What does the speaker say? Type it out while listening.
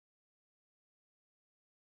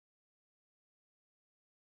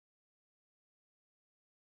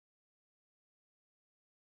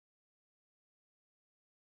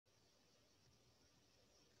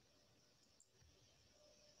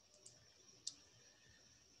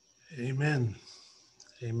Amen.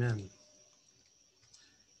 Amen.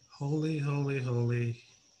 Holy, holy, holy,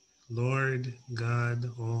 Lord God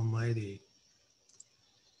Almighty.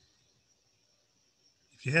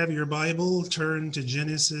 If you have your Bible, turn to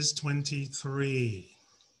Genesis 23.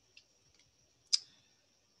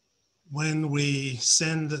 When we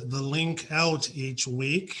send the link out each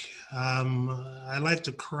week, I like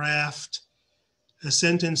to craft a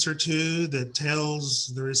sentence or two that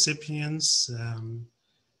tells the recipients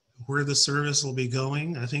where the service will be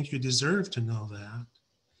going. I think you deserve to know that.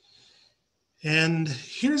 And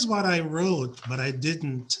here's what I wrote, but I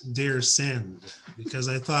didn't dare send because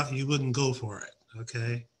I thought you wouldn't go for it,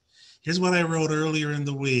 okay? Here's what I wrote earlier in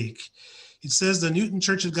the week. It says the Newton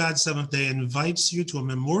Church of God Seventh Day invites you to a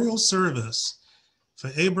memorial service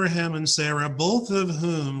for Abraham and Sarah, both of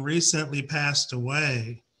whom recently passed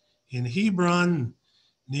away in Hebron,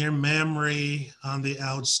 near Mamre on the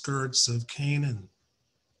outskirts of Canaan.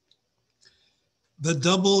 The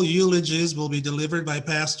double eulogies will be delivered by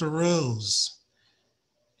Pastor Rose,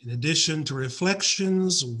 in addition to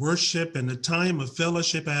reflections, worship, and a time of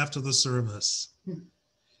fellowship after the service.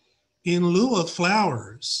 In lieu of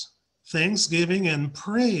flowers, thanksgiving and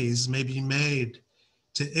praise may be made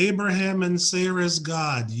to Abraham and Sarah's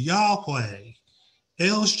God, Yahweh,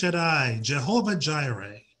 El Shaddai, Jehovah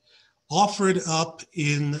Jireh, offered up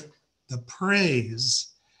in the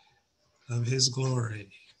praise of his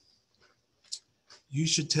glory. You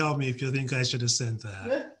should tell me if you think I should have sent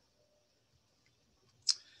that.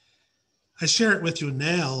 I share it with you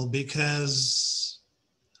now because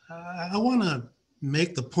I want to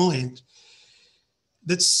make the point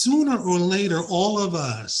that sooner or later, all of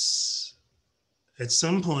us at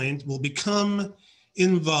some point will become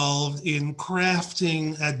involved in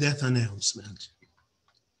crafting a death announcement.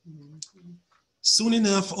 Soon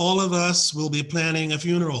enough, all of us will be planning a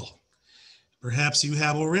funeral. Perhaps you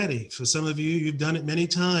have already. For some of you, you've done it many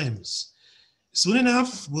times. Soon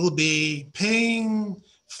enough, we'll be paying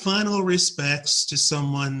final respects to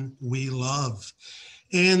someone we love.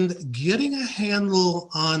 And getting a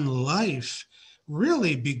handle on life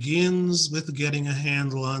really begins with getting a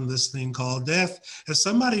handle on this thing called death. As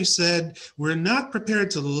somebody said, we're not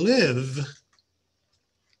prepared to live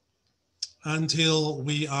until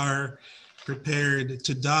we are prepared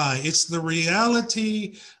to die. It's the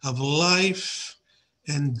reality of life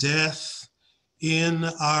and death in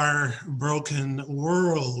our broken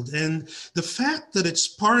world. And the fact that it's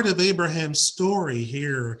part of Abraham's story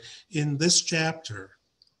here in this chapter,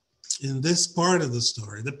 in this part of the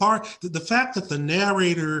story, the fact that the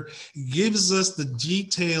narrator gives us the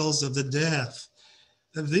details of the death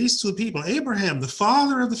of these two people, Abraham, the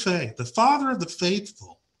father of the faith, the father of the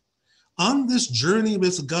faithful, on this journey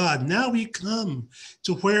with God. Now we come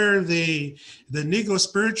to where the Negro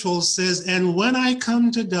spiritual says, and when I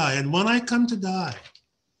come to die, and when I come to die,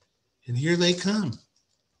 and here they come.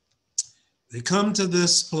 They come to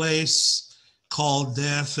this place called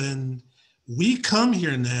death, and we come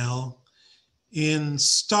here now in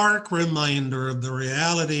stark reminder of the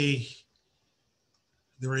reality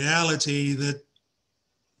that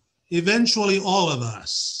eventually all of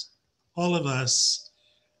us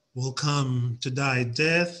will come to die.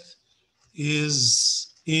 Death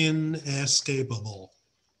is inescapable.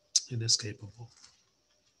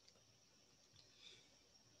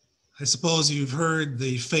 I suppose you've heard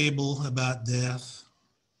the fable about death.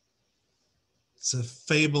 It's a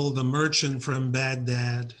fable, the merchant from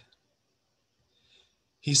Baghdad.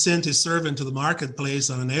 He sent his servant to the marketplace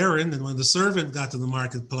on an errand, and when the servant got to the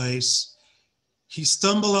marketplace, he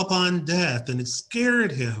stumbled upon death, and it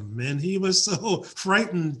scared him, and he was so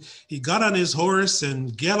frightened. He got on his horse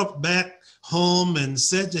and galloped back home and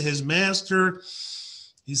said to his master,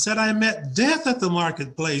 he said, I met death at the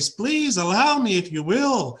marketplace. Please allow me, if you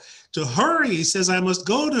will, to hurry. He says, I must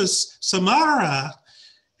go to Samara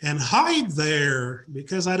and hide there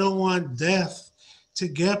because I don't want death to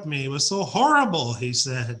get me. It was so horrible, he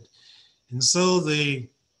said. And so the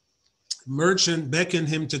merchant beckoned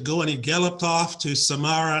him to go, and he galloped off to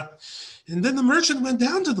Samara. And then the merchant went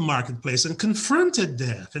down to the marketplace and confronted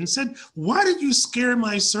Death and said, why did you scare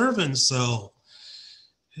my servant so?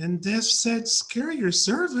 And Death said, scare your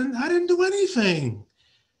servant? I didn't do anything.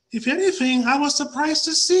 If anything, I was surprised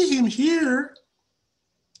to see him here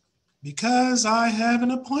because I have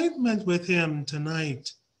an appointment with him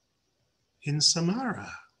tonight in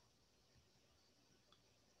Samara.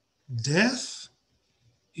 Death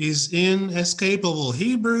is inescapable.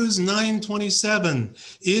 Hebrews 9:27.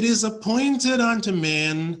 It is appointed unto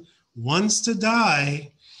man once to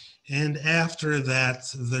die, and after that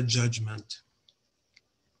the judgment.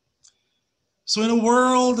 So in a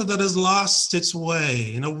world that has lost its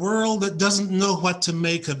way, in a world that doesn't know what to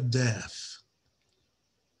make of death,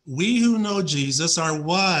 we who know Jesus are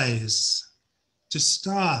wise to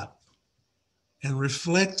stop and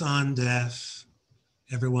reflect on death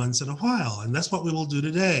every once in a while. And that's what we will do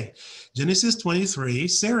today. Genesis 23,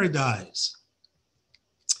 Sarah dies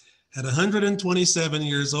at 127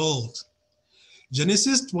 years old.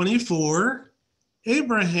 Genesis 24,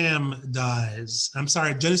 Abraham dies. I'm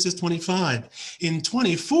sorry, Genesis 25. In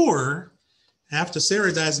 24, after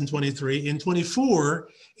Sarah dies in 23, in 24,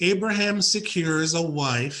 Abraham secures a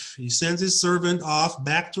wife. He sends his servant off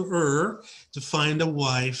back to Ur to find a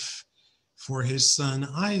wife for his son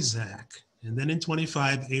Isaac. And then in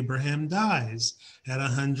 25, Abraham dies at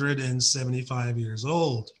 175 years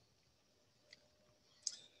old.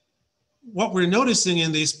 What we're noticing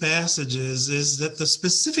in these passages is that the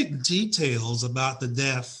specific details about the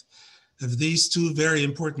death of these two very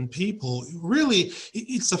important people, really,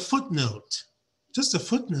 it's a footnote, just a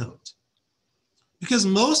footnote. Because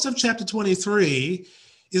most of chapter 23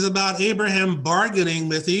 is about Abraham bargaining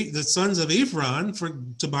with the sons of Ephron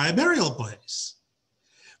to buy a burial place.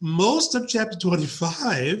 Most of chapter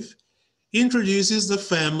 25 introduces the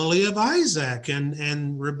family of Isaac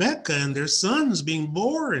and Rebekah and their sons being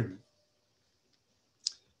born.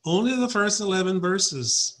 Only the first 11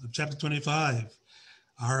 verses of chapter 25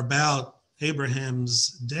 are about Abraham's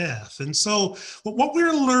death. And so what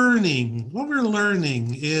we're learning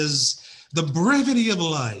is the brevity of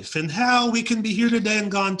life and how we can be here today and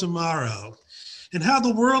gone tomorrow, and how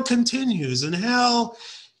the world continues, and how,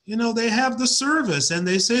 they have the service and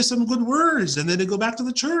they say some good words and then they go back to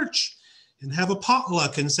the church and have a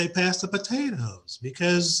potluck and say, pass the potatoes,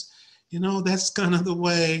 because, that's kind of the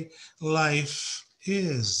way life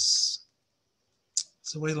is.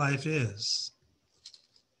 It's the way life is.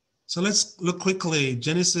 So let's look quickly.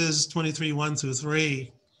 Genesis 23, 1 through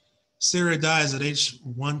 3. Sarah dies at age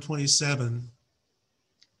 127.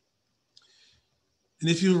 And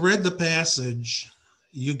if you read the passage,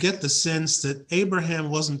 you get the sense that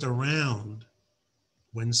Abraham wasn't around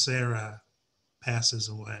when Sarah passes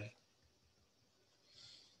away.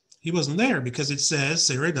 He wasn't there, because it says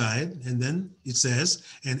Sarah died, and then it says,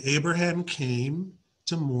 and Abraham came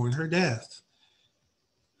to mourn her death.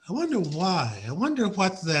 I wonder why. I wonder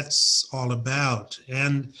what that's all about.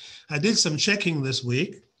 And I did some checking this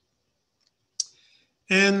week.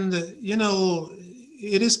 And,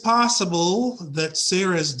 it is possible that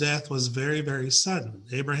Sarah's death was very, very sudden.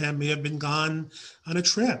 Abraham may have been gone on a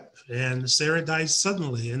trip, and Sarah died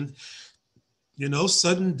suddenly. And,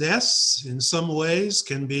 sudden deaths in some ways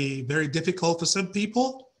can be very difficult for some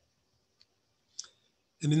people.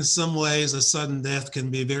 And in some ways, a sudden death can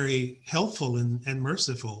be very helpful and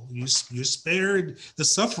merciful. You're spared the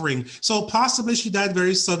suffering. So possibly she died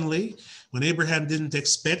very suddenly when Abraham didn't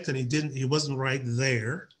expect, and he wasn't right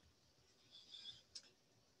there.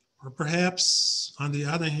 Or perhaps, on the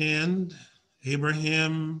other hand,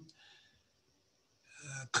 Abraham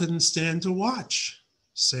couldn't stand to watch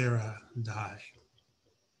Sarah die.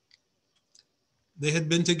 They had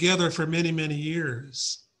been together for many, many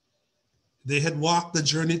years. They had walked the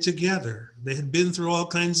journey together. They had been through all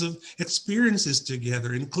kinds of experiences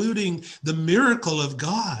together, including the miracle of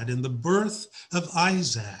God and the birth of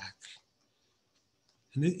Isaac.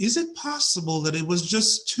 And is it possible that it was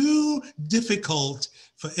just too difficult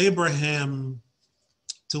for Abraham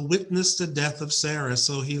to witness the death of Sarah,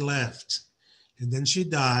 so he left? And then she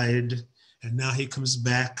died, and now he comes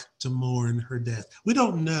back to mourn her death. We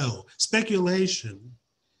don't know. Speculation.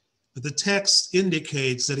 But the text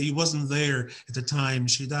indicates that he wasn't there at the time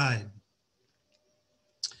she died.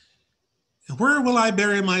 And where will I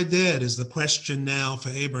bury my dead is the question now for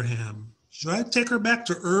Abraham. Should I take her back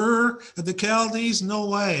to Ur of the Chaldees? No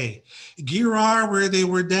way. Gerar, where they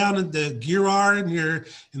were down in the Gerar in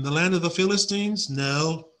the land of the Philistines?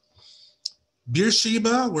 No.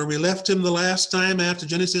 Beersheba, where we left him the last time after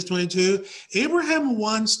Genesis 22? Abraham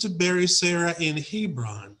wants to bury Sarah in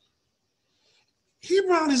Hebron.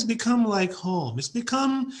 Hebron has become like home. It's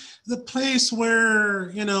become the place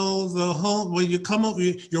where, the home, where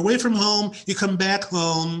you're away from home, you come back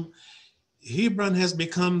home. Hebron has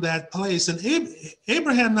become that place. And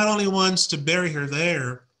Abraham not only wants to bury her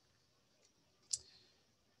there,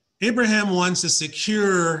 Abraham wants to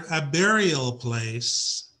secure a burial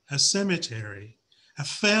place, a cemetery, a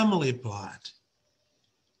family plot,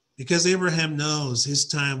 because Abraham knows his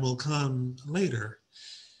time will come later.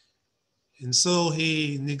 And so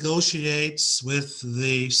he negotiates with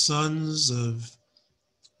the sons of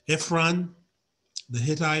Ephron, the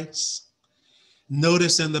Hittites.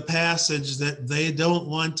 Notice in the passage that they don't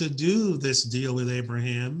want to do this deal with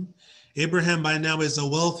Abraham, Abraham by now is a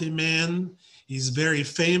wealthy man. He's very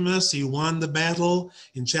famous. He won the battle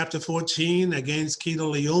in chapter 14 against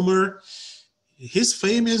Kedorlaomer. His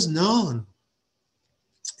fame is known.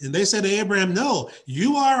 And they said to Abraham, no,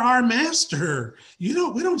 you are our master. We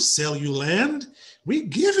don't sell you land. We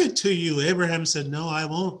give it to you. Abraham said, no, I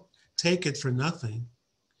won't take it for nothing.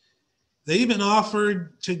 They even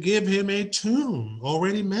offered to give him a tomb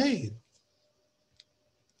already made.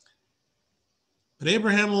 But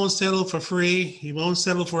Abraham won't settle for free. He won't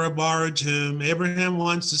settle for a borrowed tomb. Abraham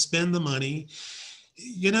wants to spend the money.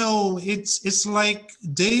 It's like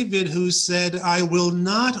David who said, I will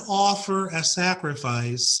not offer a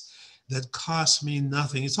sacrifice that costs me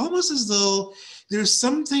nothing. It's almost as though there's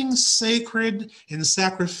something sacred and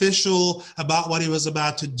sacrificial about what he was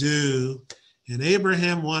about to do. And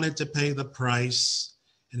Abraham wanted to pay the price.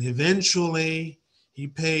 And eventually he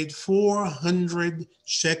paid 400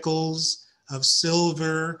 shekels of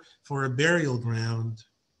silver for a burial ground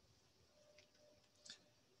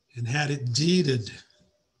and had it deeded.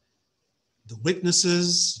 The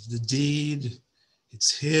witnesses, the deed,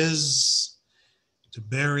 it's his to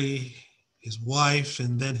bury his wife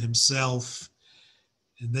and then himself.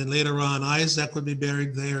 And then later on, Isaac would be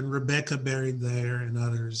buried there and Rebekah buried there and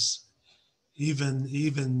others. Even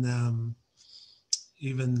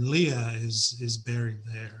Leah is buried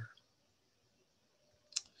there.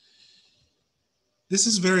 This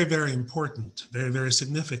is very, very important, very, very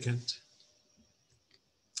significant.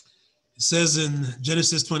 It says in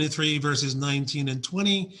Genesis 23, verses 19 and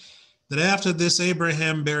 20, that after this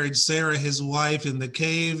Abraham buried Sarah, his wife, in the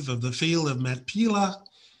cave of the field of Machpelah,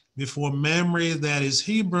 before Mamre, that is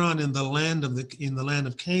Hebron, in the land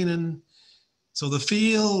of Canaan. So the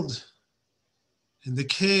field and the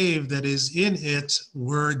cave that is in it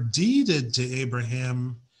were deeded to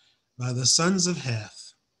Abraham by the sons of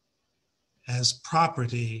Heth as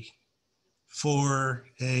property for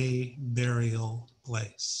a burial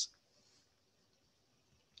place.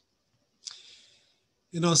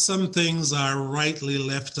 Some things are rightly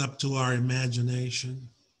left up to our imagination.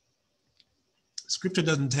 Scripture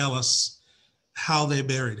doesn't tell us how they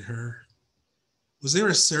buried her. Was there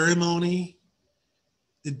a ceremony?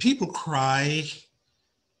 Did people cry?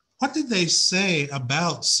 What did they say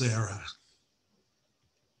about Sarah?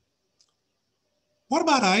 What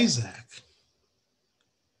about Isaac?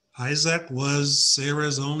 Isaac was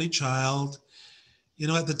Sarah's only child.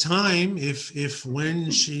 At the time, if when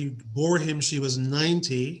she bore him, she was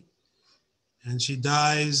 90 and she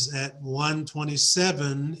dies at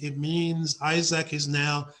 127, it means Isaac is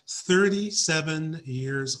now 37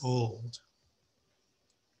 years old.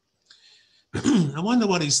 I wonder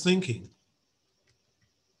what he's thinking.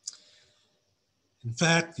 In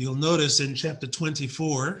fact, you'll notice in chapter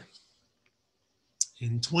 24,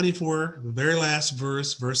 in 24, the very last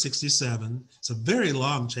verse, verse 67, it's a very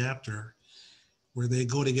long chapter where they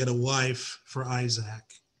go to get a wife for Isaac.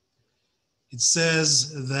 It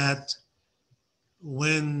says that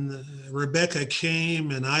when Rebekah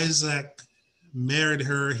came and Isaac married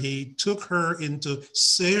her, he took her into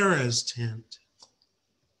Sarah's tent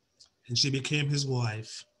and she became his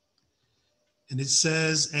wife. And it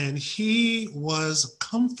says, and he was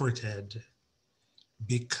comforted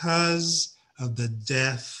because of the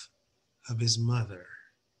death of his mother.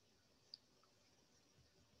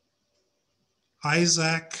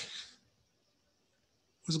 Isaac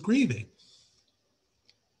was grieving.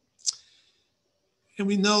 And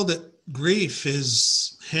we know that grief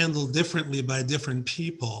is handled differently by different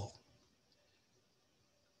people.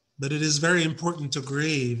 But it is very important to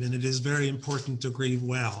grieve, and it is very important to grieve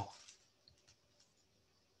well.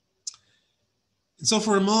 And so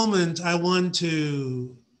for a moment, I want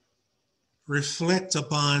to reflect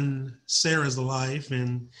upon Sarah's life.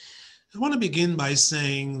 And I want to begin by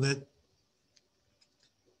saying that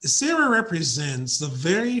Sarah represents the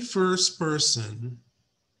very first person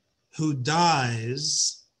who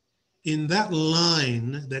dies in that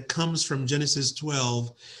line that comes from Genesis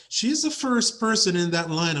 12. She's the first person in that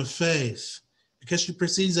line of faith because she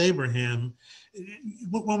precedes Abraham.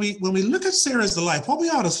 When we look at Sarah's life, what we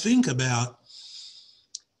ought to think about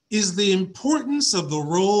is the importance of the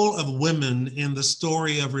role of women in the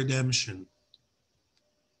story of redemption.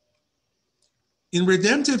 In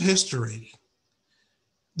redemptive history,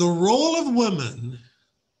 the role of women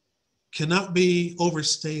cannot be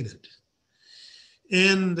overstated.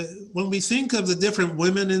 And when we think of the different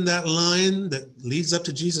women in that line that leads up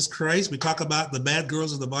to Jesus Christ, we talk about the bad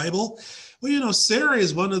girls of the Bible. Well, Sarah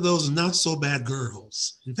is one of those not so bad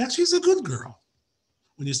girls. In fact, she's a good girl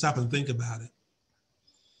when you stop and think about it.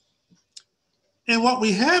 And what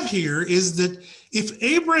we have here is that if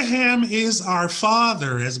Abraham is our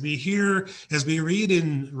father, as we read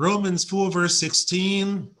in Romans 4, verse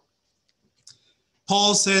 16,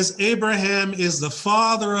 Paul says, Abraham is the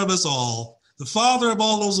father of us all, the father of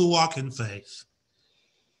all those who walk in faith.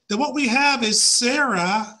 Then what we have is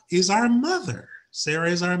Sarah is our mother. Sarah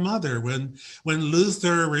is our mother. When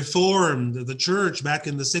Luther reformed the church back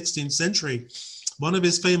in the 16th century, one of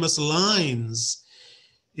his famous lines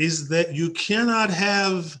is that you cannot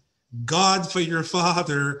have God for your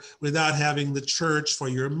father without having the church for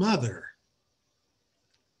your mother.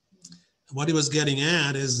 What he was getting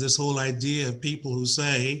at is this whole idea of people who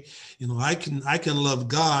say, I can love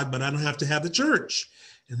God, but I don't have to have the church.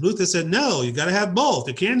 And Luther said, no, you got to have both.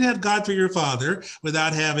 You can't have God for your father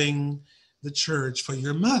without having the church for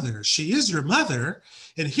your mother. She is your mother.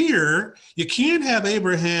 And here, you can't have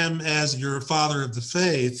Abraham as your father of the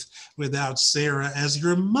faith without Sarah as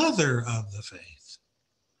your mother of the faith.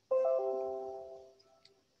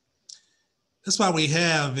 That's why we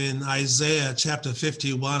have in Isaiah chapter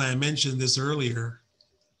 51, I mentioned this earlier,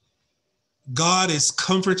 God is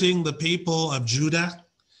comforting the people of Judah.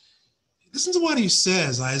 Listen to what he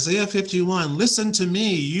says, Isaiah 51, listen to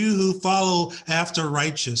me, you who follow after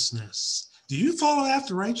righteousness. Do you follow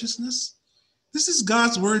after righteousness? This is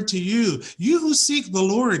God's word to you. You who seek the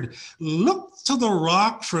Lord, look to the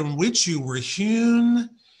rock from which you were hewn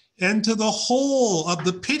and to the hole of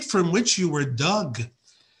the pit from which you were dug.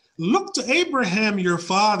 Look to Abraham, your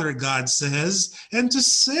father, God says, and to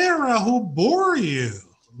Sarah who bore you.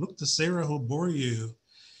 Look to Sarah who bore you.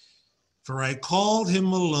 For I called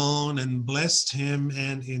him alone and blessed him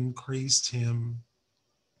and increased him.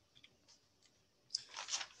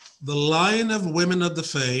 The line of women of the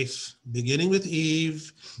faith, beginning with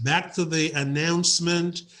Eve, back to the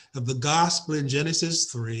announcement of the gospel in Genesis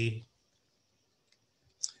 3.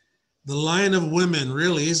 The line of women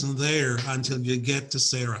really isn't there until you get to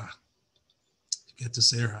Sarah. And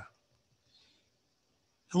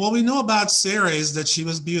what we know about Sarah is that she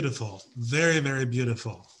was beautiful, very, very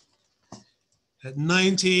beautiful. At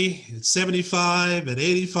 90, at 75, at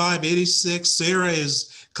 85, 86, Sarah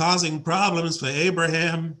is causing problems for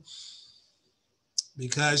Abraham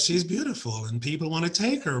because she's beautiful and people want to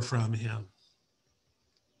take her from him.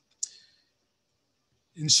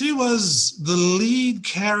 And she was the lead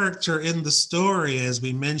character in the story, as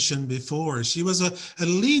we mentioned before. She was a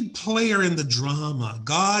lead player in the drama.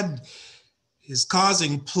 God is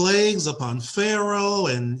causing plagues upon Pharaoh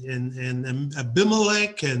and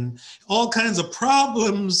Abimelech and all kinds of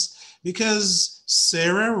problems because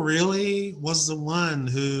Sarah really was the one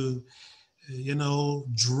who,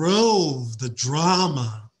 drove the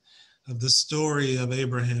drama of the story of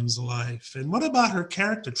Abraham's life. And what about her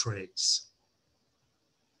character traits?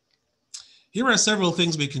 Here are several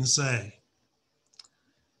things we can say.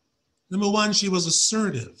 Number one, she was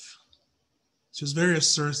assertive. She was very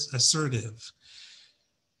assertive.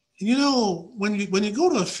 When you go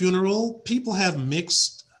to a funeral, people have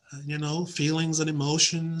mixed, feelings and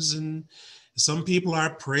emotions. And some people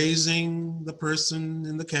are praising the person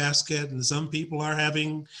in the casket, and some people are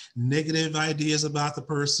having negative ideas about the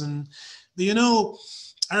person. But,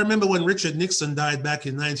 I remember when Richard Nixon died back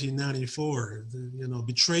in 1994,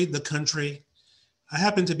 betrayed the country. I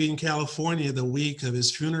happened to be in California the week of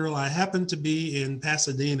his funeral. I happened to be in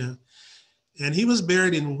Pasadena. And he was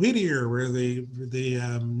buried in Whittier, where the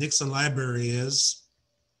Nixon Library is.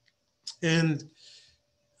 And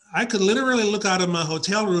I could literally look out of my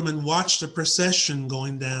hotel room and watch the procession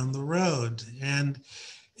going down the road. And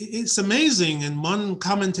it's amazing. And one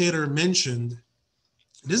commentator mentioned,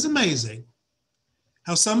 it is amazing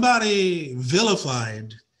how somebody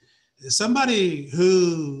vilified, somebody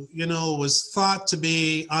who, was thought to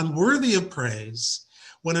be unworthy of praise,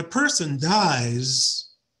 when a person dies,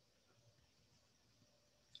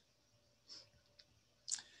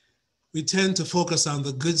 we tend to focus on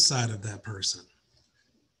the good side of that person.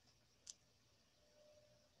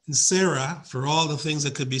 And Sarah, for all the things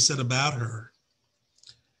that could be said about her,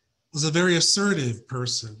 was a very assertive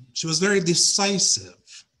person. She was very decisive.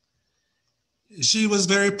 She was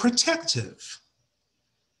very protective,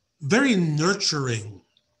 very nurturing.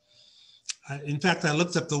 In fact, I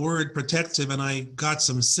looked up the word protective and I got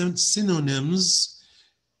some synonyms: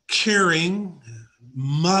 caring,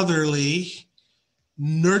 motherly,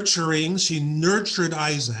 nurturing. She nurtured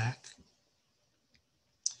Isaac.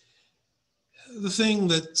 The thing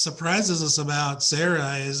that surprises us about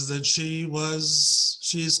Sarah is that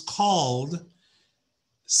she's called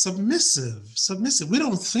submissive. We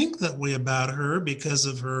don't think that way about her because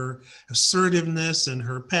of her assertiveness and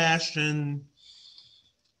her passion.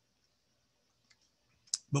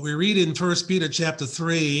 But we read in 1 Peter chapter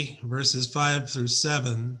 3, verses 5 through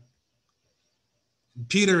 7,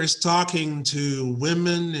 Peter is talking to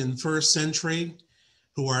women in first century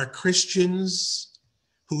who are Christians,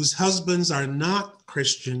 whose husbands are not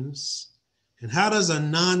Christians. And how does a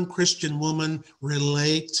non-Christian woman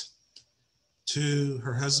relate to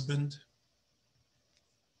her husband?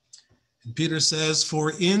 And Peter says,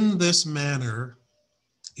 "For in this manner,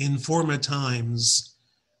 in former times,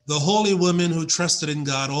 the holy women who trusted in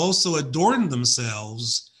God also adorned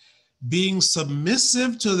themselves, being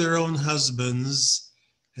submissive to their own husbands,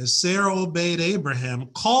 as Sarah obeyed Abraham,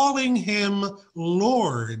 calling him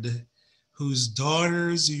Lord, whose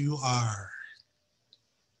daughters you are."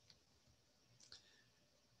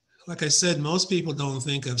 Like I said, most people don't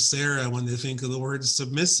think of Sarah when they think of the word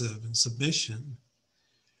submissive and submission.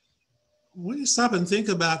 When you stop and think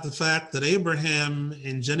about the fact that Abraham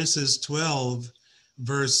in Genesis 12,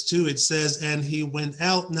 verse 2, it says, "And he went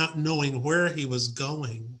out not knowing where he was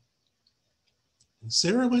going. And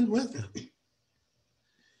Sarah went with him."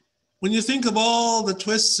 When you think of all the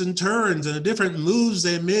twists and turns and the different moves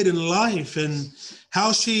they made in life and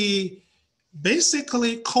how she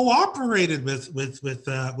basically cooperated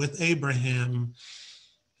with Abraham,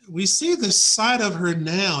 we see the side of her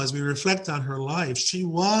now as we reflect on her life. She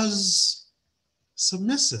was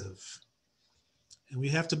submissive. And we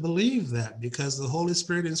have to believe that because the Holy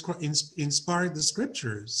Spirit inspired the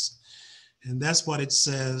scriptures. And that's what it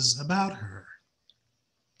says about her.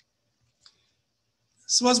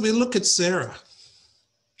 So as we look at Sarah,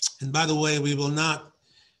 and by the way, we will not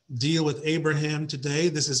deal with Abraham today.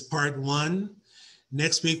 This is part 1.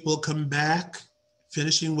 Next week, we'll come back,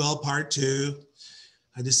 finishing well part 2.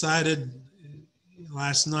 I decided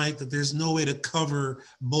last night that there's no way to cover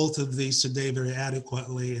both of these today very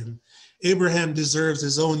adequately, and Abraham deserves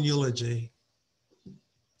his own eulogy.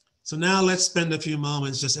 So now let's spend a few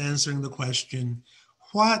moments just answering the question,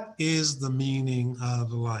 what is the meaning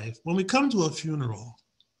of life? When we come to a funeral,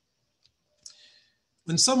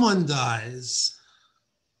 when someone dies,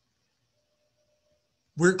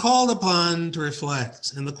 we're called upon to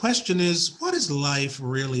reflect. And the question is, what is life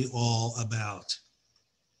really all about?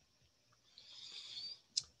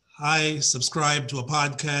 I subscribe to a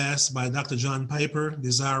podcast by Dr. John Piper,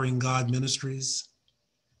 Desiring God Ministries.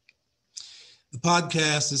 The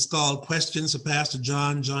podcast is called Questions for Pastor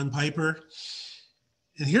John Piper.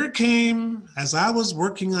 And here came, as I was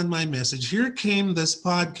working on my message, here came this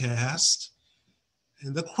podcast.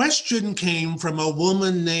 And the question came from a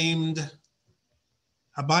woman named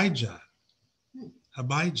Abijah,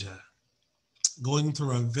 going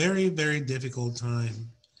through a very, very difficult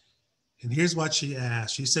time. And here's what she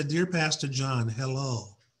asked. She said, "Dear Pastor John,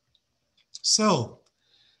 hello. So,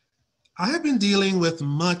 I have been dealing with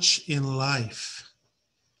much in life,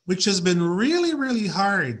 which has been really, really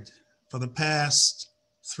hard for the past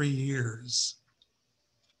 3 years.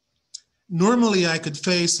 Normally, I could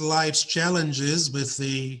face life's challenges with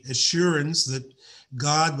the assurance that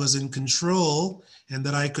God was in control and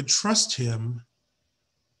that I could trust him.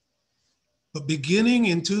 But beginning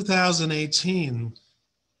in 2018,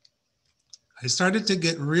 I started to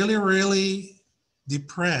get really, really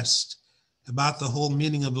depressed about the whole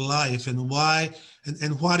meaning of life and why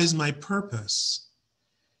and what is my purpose.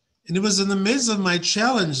 And it was in the midst of my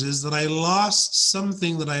challenges that I lost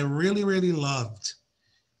something that I really, really loved.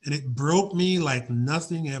 And it broke me like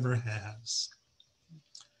nothing ever has.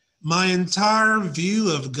 My entire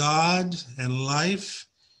view of God and life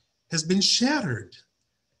has been shattered.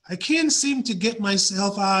 I can't seem to get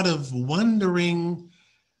myself out of wondering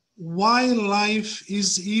why life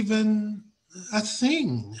is even a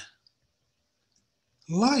thing.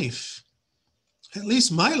 Life, at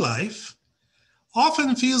least my life,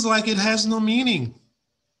 often feels like it has no meaning.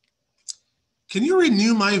 Can you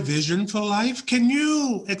renew my vision for life? Can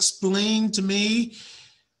you explain to me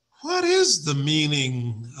what is the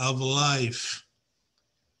meaning of life?"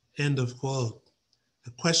 End of quote.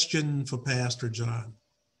 A question for Pastor John.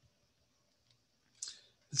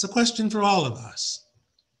 It's a question for all of us.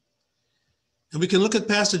 And we can look at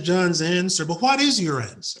Pastor John's answer, but what is your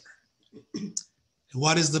answer? And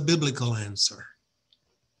what is the biblical answer?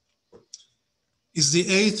 Is the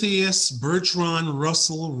atheist Bertrand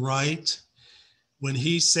Russell right when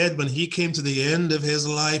he came to the end of his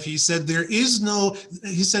life, he said, there is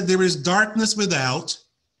darkness without,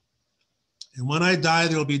 and when I die,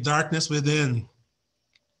 there will be darkness within.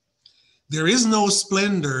 There is no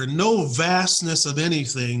splendor, no vastness of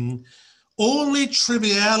anything, only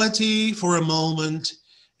triviality for a moment,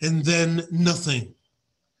 and then nothing.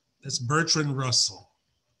 That's Bertrand Russell.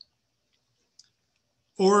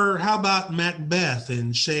 Or how about Macbeth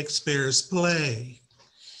in Shakespeare's play?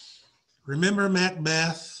 Remember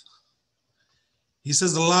Macbeth? He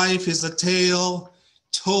says life is a tale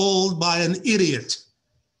told by an idiot,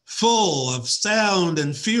 full of sound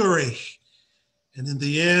and fury, and in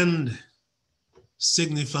the end,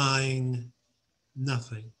 signifying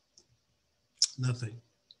nothing. Nothing.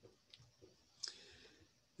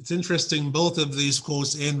 It's interesting, both of these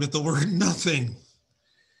quotes end with the word nothing,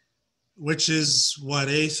 which is what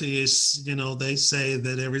atheists, they say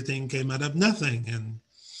that everything came out of nothing. And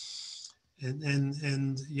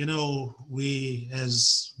we,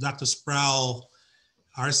 as Dr. Sproul,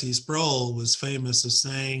 R.C. Sproul was famous as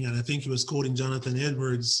saying, and I think he was quoting Jonathan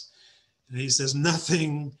Edwards, and he says,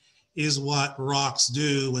 nothing is what rocks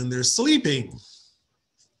do when they're sleeping.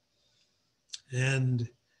 And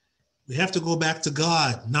we have to go back to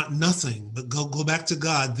God, not nothing, but go back to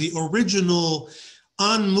God, the original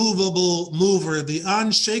unmovable mover, the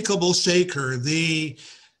unshakable shaker, the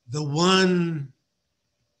one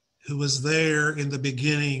who was there in the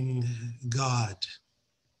beginning, God.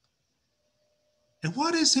 And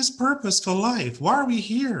what is his purpose for life? Why are we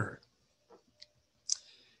here?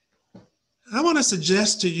 I want to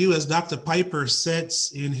suggest to you, as Dr. Piper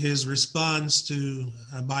says in his response to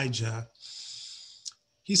Abijah,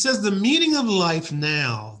 he says the meaning of life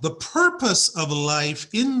now, the purpose of life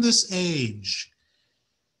in this age,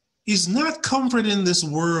 is not comfort in this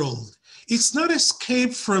world. It's not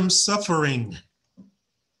escape from suffering.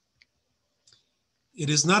 It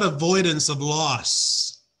is not avoidance of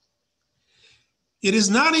loss. It is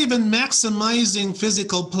not even maximizing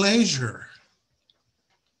physical pleasure.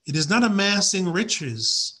 It is not amassing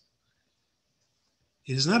riches.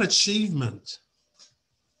 It is not achievement.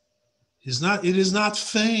 It is not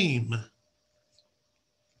fame.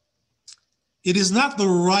 It is not the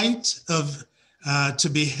right of to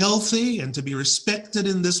be healthy and to be respected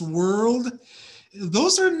in this world.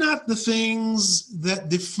 Those are not the things that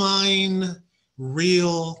define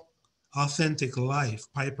real, authentic life,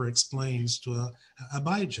 Piper explains to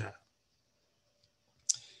Abijah.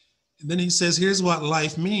 And then he says, here's what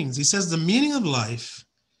life means. He says the meaning of life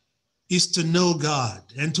is to know God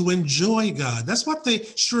and to enjoy God. That's what the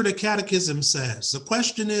Schroeder Catechism says. The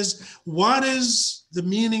question is, what is the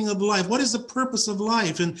meaning of life? What is the purpose of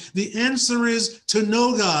life? And the answer is to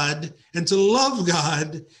know God and to love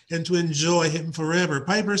God and to enjoy him forever.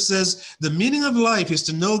 Piper says the meaning of life is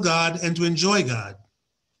to know God and to enjoy God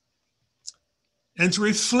and to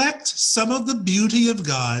reflect some of the beauty of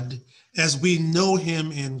God as we know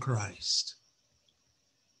him in Christ.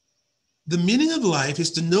 The meaning of life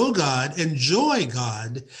is to know God, enjoy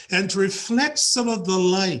God, and to reflect some of the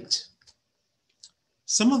light.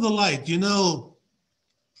 Some of the light.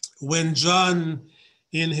 When John,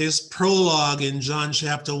 in his prologue in John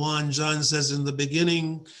chapter 1, John says, in the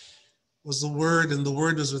beginning was the Word, and the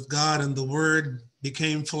Word was with God, and the Word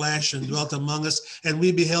became flesh and dwelt among us, and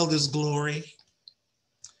we beheld his glory.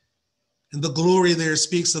 And the glory there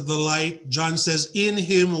speaks of the light. John says, in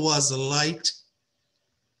him was a light,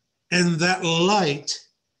 and that light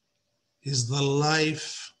is the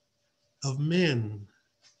life of men.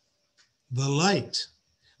 The light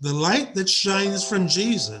that shines from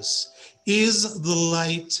Jesus is the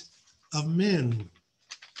light of men.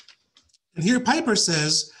 And here Piper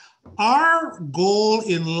says, our goal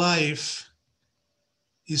in life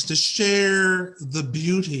is to share the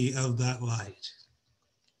beauty of that light.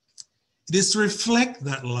 It is to reflect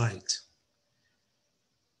that light.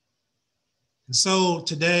 And so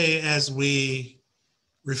today, as we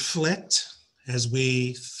reflect, as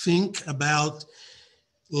we think about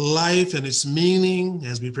life and its meaning,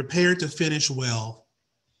 as we prepare to finish well,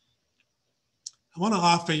 I want to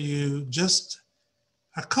offer you just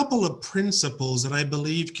a couple of principles that I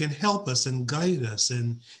believe can help us and guide us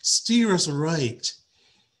and steer us right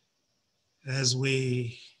as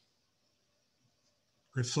we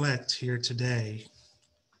reflect here today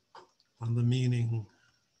on the meaning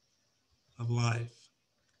of life.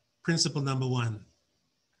 Principle number one.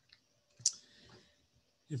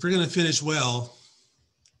 If we're going to finish well,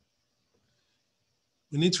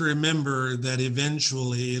 we need to remember that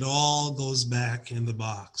eventually it all goes back in the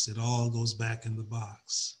box. It all goes back in the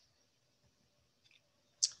box.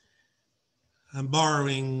 I'm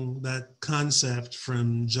borrowing that concept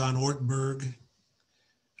from John Ortberg,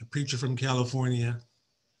 a preacher from California.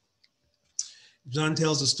 John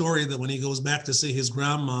tells a story that when he goes back to see his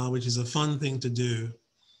grandma, which is a fun thing to do,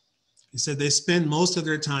 he said they spend most of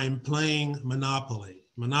their time playing Monopoly.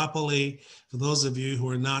 Monopoly, for those of you who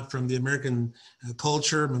are not from the American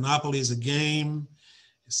culture, Monopoly is a game.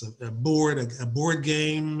 It's a board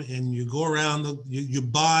game, and you go around, you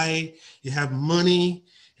buy, you have money,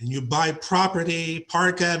 and you buy property,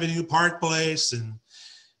 Park Avenue, Park Place, and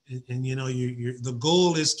and you know, the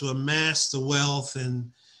goal is to amass the wealth.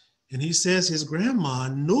 And he says his grandma,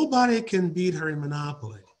 nobody can beat her in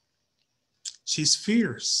Monopoly. She's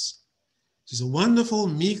fierce. She's a wonderful,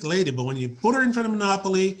 meek lady, but when you put her in front of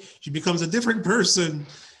Monopoly, she becomes a different person,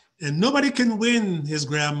 and nobody can win his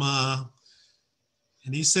grandma.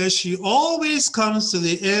 And he says she always comes to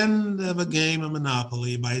the end of a game of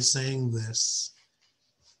Monopoly by saying this.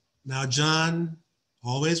 Now, John,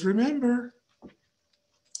 always remember,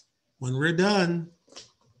 when we're done,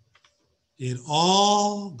 it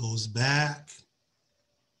all goes back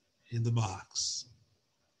in the box.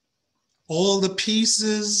 All the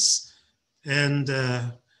pieces and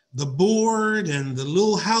the board and the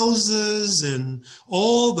little houses and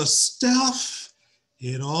all the stuff,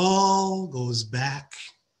 it all goes back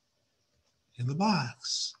in the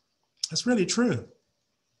box. That's really true.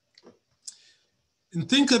 And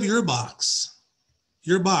think of your box.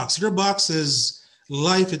 Your box. Your box is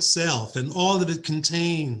life itself and all that it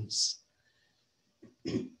contains.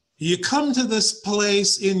 You come to this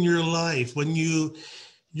place in your life when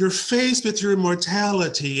you're faced with your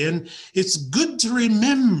mortality, and it's good to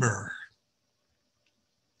remember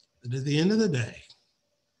that at the end of the day,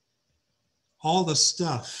 all the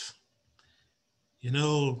stuff, you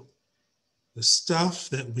know, the stuff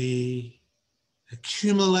that we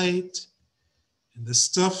accumulate and the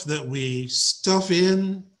stuff that we stuff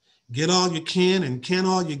in, get all you can and can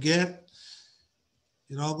all you get,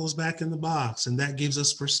 it all goes back in the box. And that gives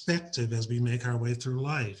us perspective as we make our way through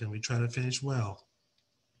life and we try to finish well.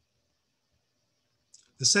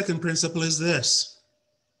 The second principle is this.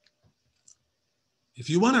 If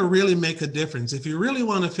you want to really make a difference, if you really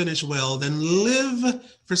want to finish well, then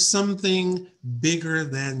live for something bigger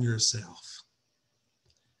than yourself.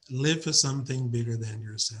 Live for something bigger than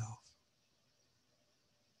yourself.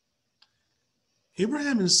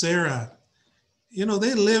 Abraham and Sarah, you know,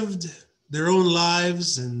 they lived their own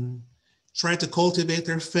lives and tried to cultivate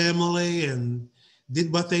their family and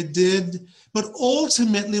did what they did. But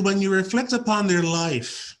ultimately, when you reflect upon their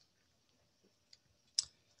life,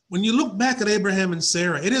 when you look back at Abraham and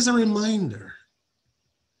Sarah, it is a reminder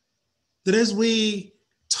that as we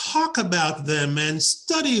talk about them and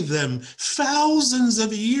study them thousands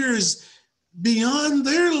of years beyond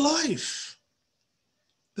their life,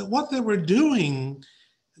 that what they were doing,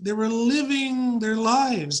 they were living their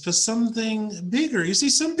lives for something bigger. You see,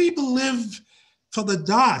 some people live for the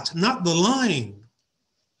dot, not the line.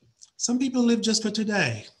 Some people live just for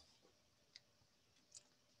today.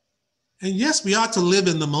 And yes, we ought to live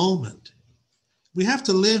in the moment. We have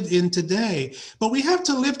to live in today, but we have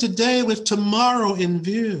to live today with tomorrow in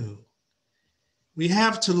view. We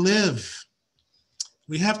have to live.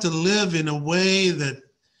 We have to live in a way that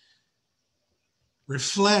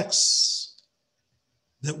reflects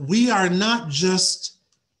that we are not just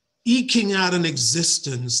eking out an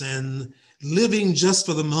existence and living just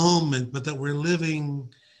for the moment, but that we're living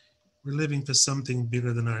for something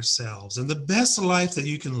bigger than ourselves. And the best life that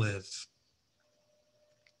you can live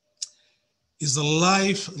is a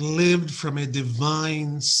life lived from a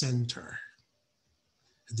divine center.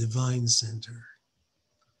 A divine center.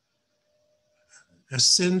 A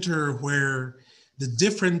center where the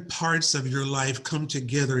different parts of your life come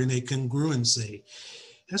together in a congruency.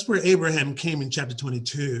 That's where Abraham came in chapter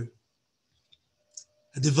 22.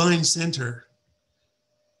 A divine center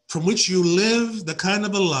from which you live the kind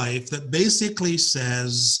of a life that basically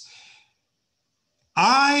says,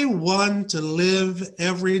 I want to live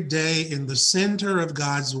every day in the center of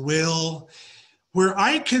God's will, where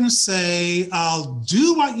I can say, I'll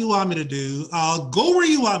do what you want me to do. I'll go where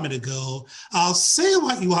you want me to go. I'll say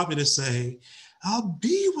what you want me to say. I'll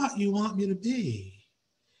be what you want me to be.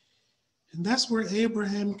 And that's where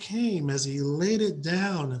Abraham came as he laid it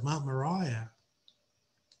down at Mount Moriah.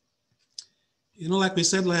 You know, like we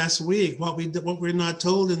said last week, what we're not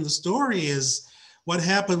told in the story is what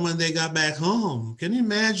happened when they got back home. Can you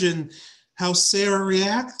imagine how Sarah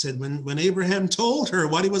reacted when Abraham told her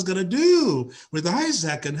what he was going to do with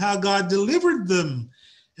Isaac and how God delivered them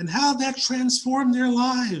and how that transformed their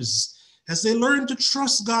lives as they learned to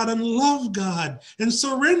trust God and love God and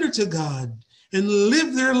surrender to God and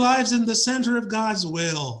live their lives in the center of God's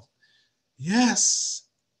will. Yes,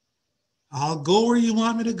 I'll go where you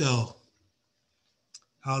want me to go.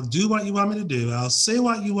 I'll do what you want me to do. I'll say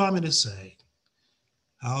what you want me to say.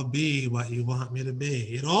 I'll be what you want me to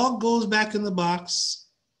be. It all goes back in the box.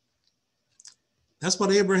 That's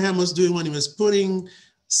what Abraham was doing when he was putting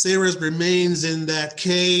Sarah's remains in that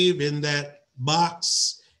cave, in that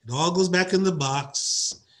box. It all goes back in the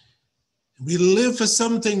box. We live for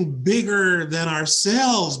something bigger than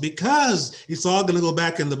ourselves because it's all going to go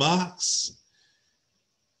back in the box.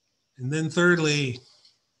 And then thirdly,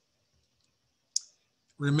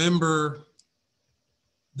 remember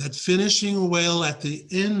that finishing well at the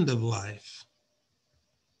end of life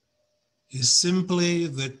is simply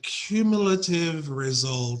the cumulative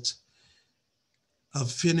result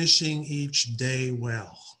of finishing each day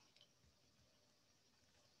well.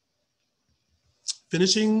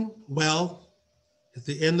 Finishing well at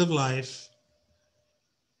the end of life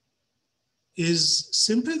is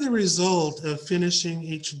simply the result of finishing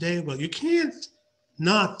each day well. You can't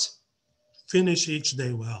not finish each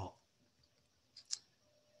day well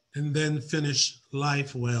and then finish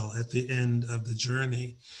life well at the end of the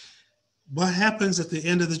journey. What happens at the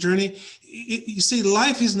end of the journey? You see,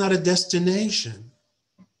 life is not a destination.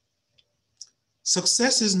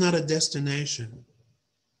 Success is not a destination.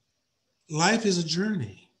 Life is a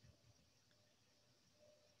journey.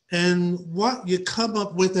 And what you come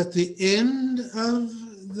up with at the end of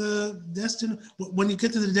the destination, when you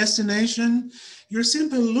get to the destination, you're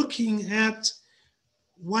simply looking at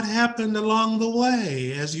what happened along the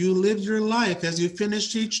way as you lived your life, as you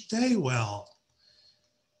finished each day well.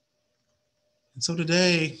 And so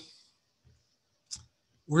today,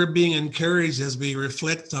 we're being encouraged as we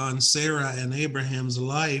reflect on Sarah and Abraham's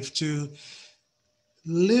life to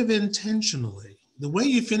live intentionally. The way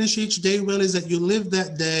you finish each day well is that you live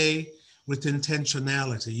that day with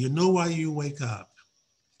intentionality. You know why you wake up.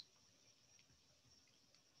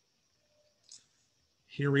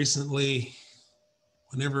 Here recently,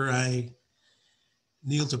 whenever I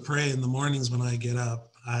kneel to pray in the mornings when I get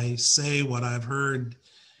up, I say what I've heard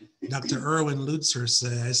Dr. Erwin Lutzer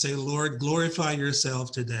say. I say, Lord, glorify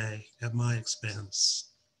yourself today at my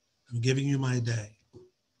expense. I'm giving you my day.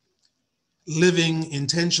 Living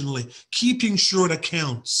intentionally, keeping short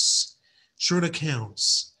accounts. Short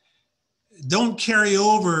accounts. Don't carry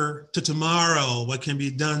over to tomorrow what can be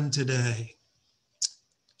done today.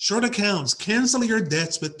 Short accounts. Cancel your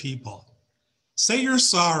debts with people. Say you're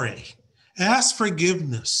sorry. Ask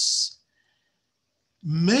forgiveness.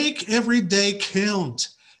 Make every day count.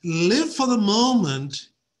 Live for the moment.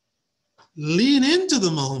 Lean into the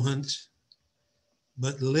moment,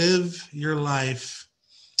 but live your life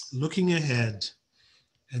looking ahead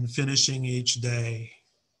and finishing each day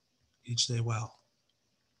well.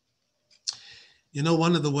 You know,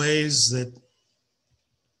 one of the ways that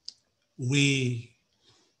we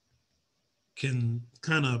can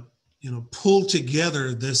kind of, pull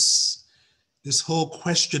together this whole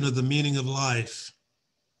question of the meaning of life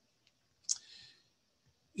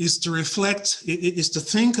is to reflect, is to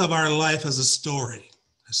think of our life as a story.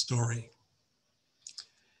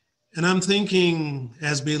 And I'm thinking,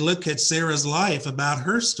 as we look at Sarah's life, about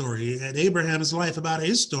her story, at Abraham's life, about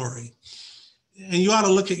his story. And you ought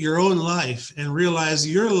to look at your own life and realize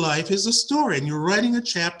your life is a story, and you're writing a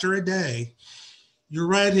chapter a day. You're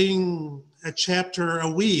writing a chapter a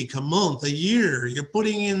week, a month, a year. You're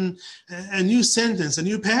putting in a new sentence, a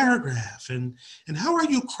new paragraph. And how are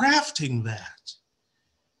you crafting that?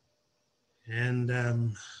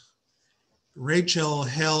 And Rachel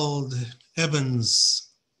Held Evans,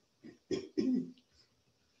 a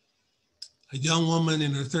young woman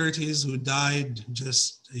in her 30s who died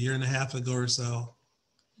just a year and a half ago or so.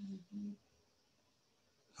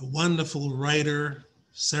 A wonderful writer,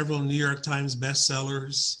 several New York Times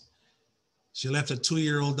bestsellers. She left a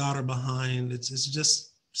 2-year-old daughter behind. It's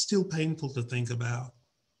just still painful to think about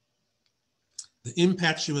the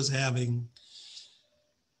impact she was having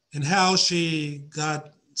and how she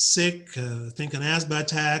got sick, I think an asthma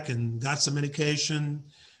attack, and got some medication,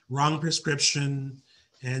 wrong prescription,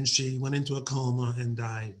 and she went into a coma and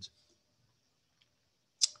died.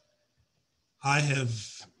 I have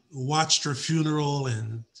watched her funeral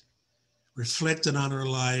and reflected on her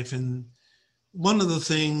life. And one of the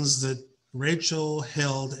things that Rachel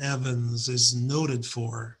Held Evans is noted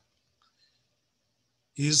for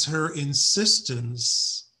is her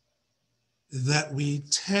insistence that we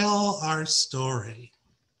tell our story.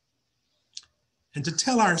 And to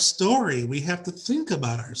tell our story, we have to think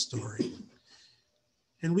about our story.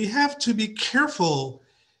 And we have to be careful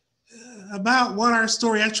about what our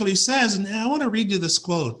story actually says. And I want to read you this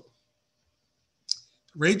quote.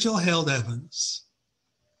 Rachel Held Evans,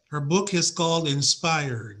 her book is called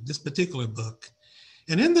Inspired, this particular book.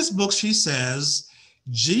 And in this book, she says,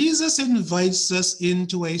 Jesus invites us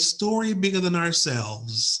into a story bigger than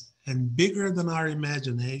ourselves and bigger than our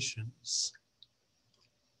imaginations.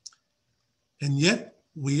 And yet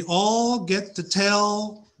we all get to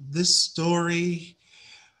tell this story.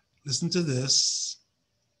 Listen to this.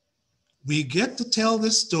 We get to tell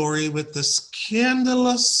this story with the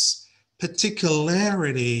scandalous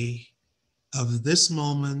particularity of this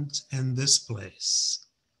moment and this place.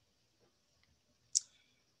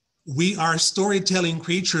 We are storytelling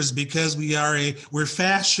creatures because we're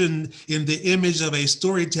fashioned in the image of a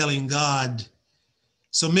storytelling God.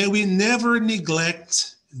 So may we never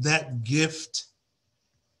neglect that gift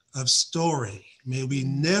of story. May we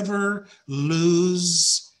never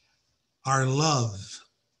lose our love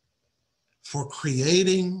for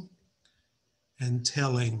creating and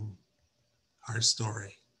telling our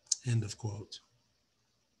story. End of quote.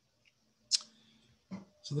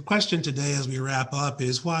 So the question today as we wrap up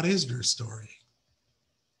is, what is your story?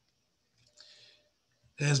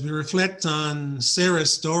 As we reflect on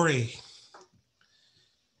Sarah's story,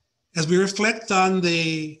 as we reflect on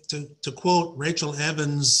to quote Rachel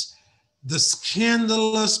Evans, the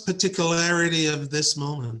scandalous particularity of this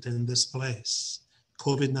moment in this place,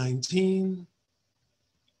 COVID-19,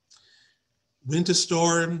 winter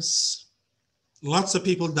storms, lots of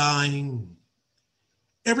people dying,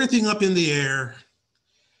 everything up in the air.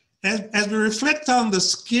 As we reflect on the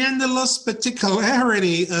scandalous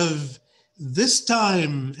particularity of this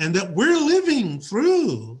time and that we're living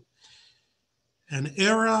through an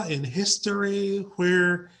era in history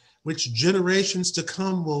which generations to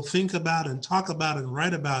come will think about and talk about and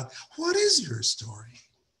write about, what is your story?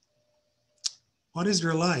 What is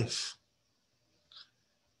your life?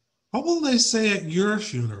 What will they say at your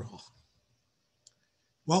funeral?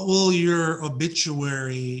 What will your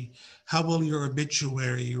obituary, how will your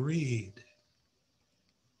obituary read?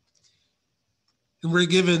 And we're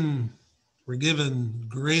given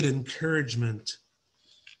great encouragement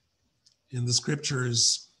in the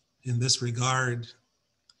scriptures in this regard.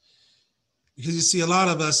 Because you see, a lot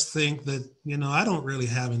of us think that, I don't really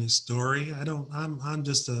have any story. I'm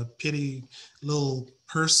just a petty little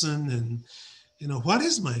person. And,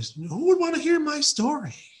 who would want to hear my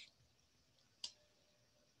story?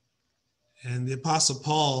 And the Apostle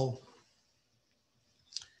Paul,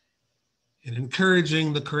 in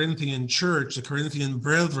encouraging the Corinthian church, the Corinthian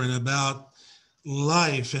brethren about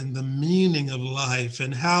life and the meaning of life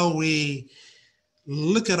and how we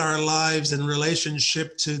look at our lives in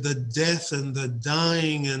relationship to the death and the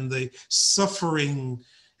dying and the suffering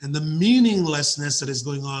and the meaninglessness that is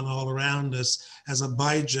going on all around us, as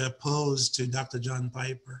Abijah posed to Dr. John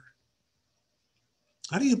Piper.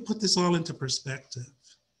 How do you put this all into perspective?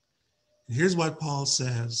 And here's what Paul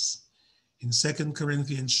says in 2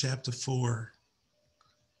 Corinthians chapter 4.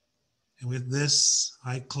 And with this,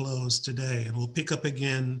 I close today. And we'll pick up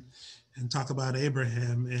again and talk about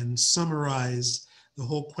Abraham and summarize the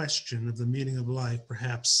whole question of the meaning of life,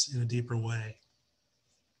 perhaps in a deeper way.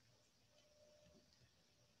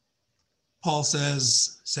 Paul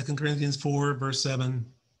says, 2 Corinthians 4, verse 7,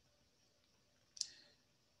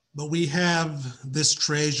 but we have this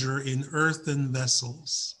treasure in earthen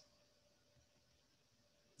vessels.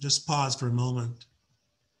 Just pause for a moment.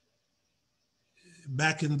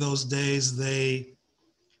 Back in those days, they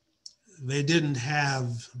didn't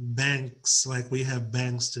have banks like we have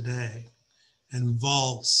banks today and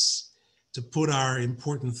vaults to put our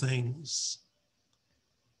important things.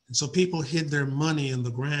 And so people hid their money in the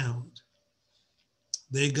ground.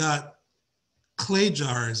 They got clay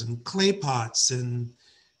jars and clay pots and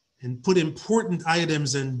put important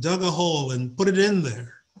items and dug a hole and put it in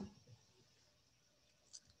there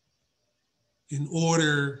in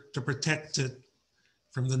order to protect it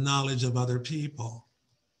from the knowledge of other people.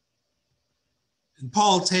 And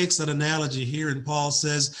Paul takes that analogy here and Paul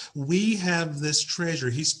says, we have this treasure.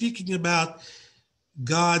 He's speaking about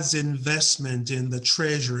God's investment in the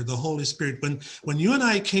treasure, the Holy Spirit. When you and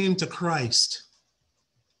I came to Christ,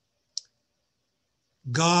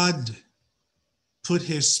 God put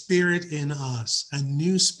his spirit in us, a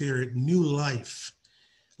new spirit, new life.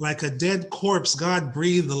 Like a dead corpse, God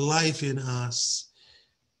breathed the life in us.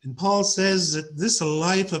 And Paul says that this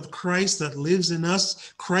life of Christ that lives in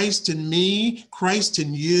us, Christ in me, Christ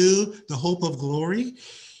in you, the hope of glory,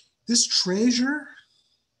 this treasure,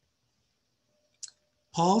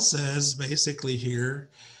 Paul says basically here,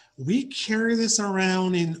 we carry this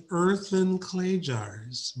around in earthen clay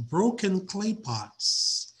jars, broken clay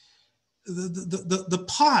pots. The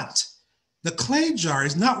pot, the clay jar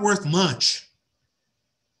is not worth much.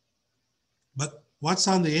 But what's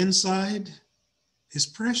on the inside is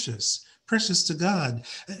precious to God.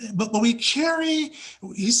 But we carry,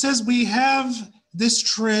 he says, we have this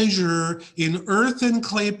treasure in earthen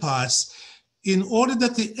clay pots in order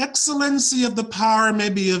that the excellency of the power may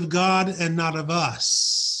be of God and not of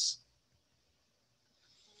us.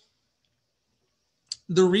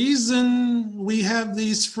 The reason we have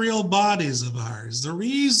these frail bodies of ours, the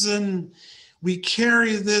reason we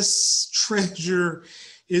carry this treasure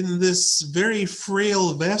in this very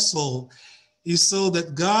frail vessel is so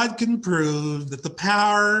that God can prove that the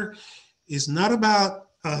power is not about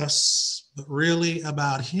us, but really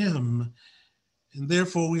about him. And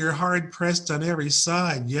therefore we are hard pressed on every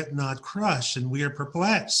side, yet not crushed. And we are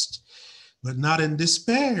perplexed, but not in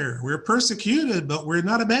despair. We're persecuted, but we're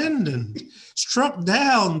not abandoned. Struck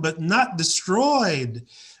down, but not destroyed.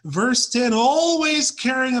 Verse 10, always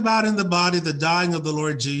carrying about in the body the dying of the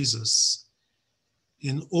Lord Jesus,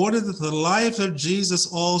 in order that the life of Jesus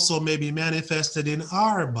also may be manifested in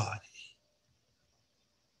our body.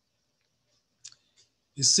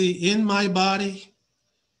 You see, in my body,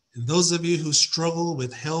 and those of you who struggle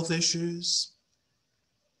with health issues,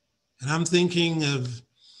 and I'm thinking of,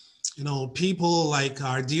 people like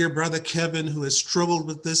our dear brother Kevin, who has struggled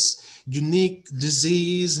with this unique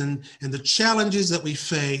disease and the challenges that we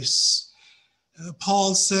face.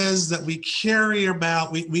 Paul says that we carry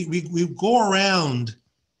about, we go around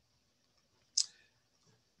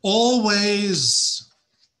always,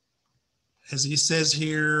 as he says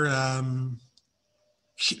here,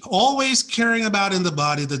 always carrying about in the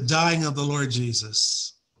body the dying of the Lord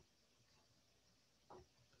Jesus.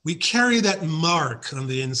 We carry that mark on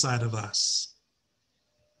the inside of us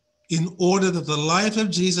in order that the life of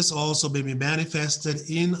Jesus also may be manifested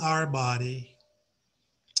in our body.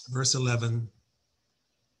 Verse 11,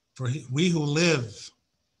 for we who live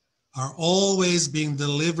are always being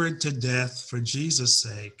delivered to death for Jesus'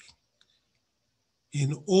 sake,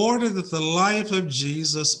 in order that the life of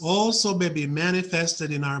Jesus also may be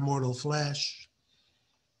manifested in our mortal flesh,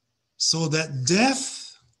 so that death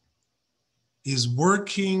is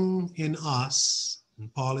working in us.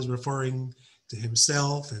 And Paul is referring to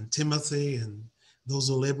himself and Timothy and those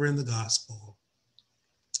who labor in the gospel.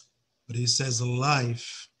 But he says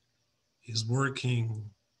life is working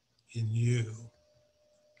in you.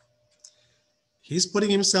 He's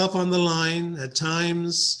putting himself on the line, at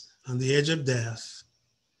times on the edge of death,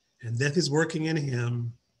 and death is working in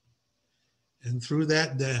him. And through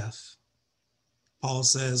that death, Paul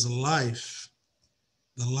says life,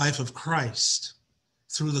 the life of Christ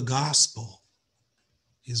through the gospel,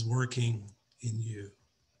 is working in you.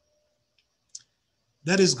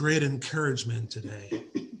 That is great encouragement today.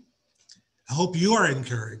 I hope you are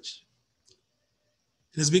encouraged.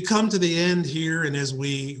 As we come to the end here and as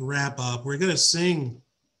we wrap up, we're going to sing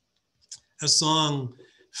a song,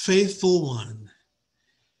 Faithful One.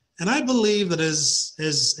 And I believe that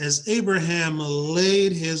as Abraham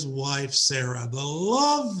laid his wife Sarah, the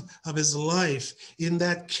love of his life, in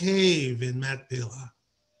that cave in Machpelah,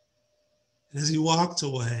 and as he walked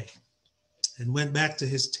away and went back to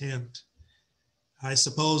his tent, I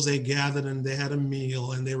suppose they gathered and they had a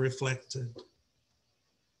meal and they reflected.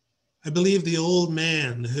 I believe the old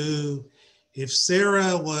man who, if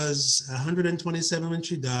Sarah was 127 when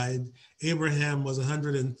she died, Abraham was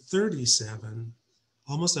 137,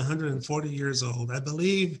 almost 140 years old. I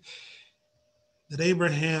believe that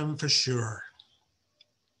Abraham, for sure,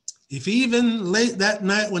 if even late that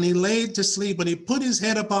night when he laid to sleep, when he put his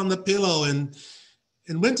head up on the pillow and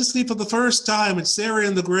went to sleep for the first time with Sarah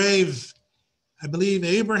in the grave, I believe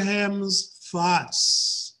Abraham's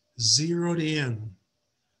thoughts zeroed in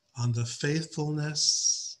on the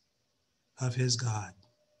faithfulness of his God.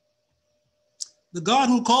 The God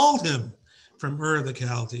who called him from Ur of the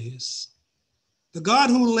Chaldees, the God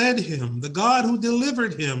who led him, the God who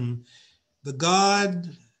delivered him, the God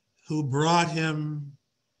who brought him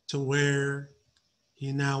to where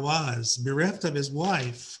he now was, bereft of his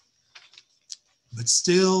wife, but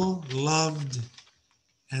still loved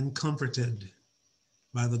and comforted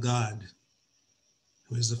by the God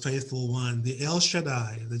who is the faithful one, the El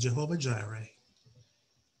Shaddai, the Jehovah Jireh.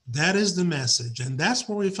 That is the message, and that's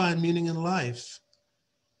where we find meaning in life.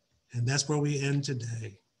 And that's where we end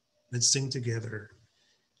today. Let's sing together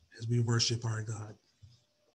as we worship our God.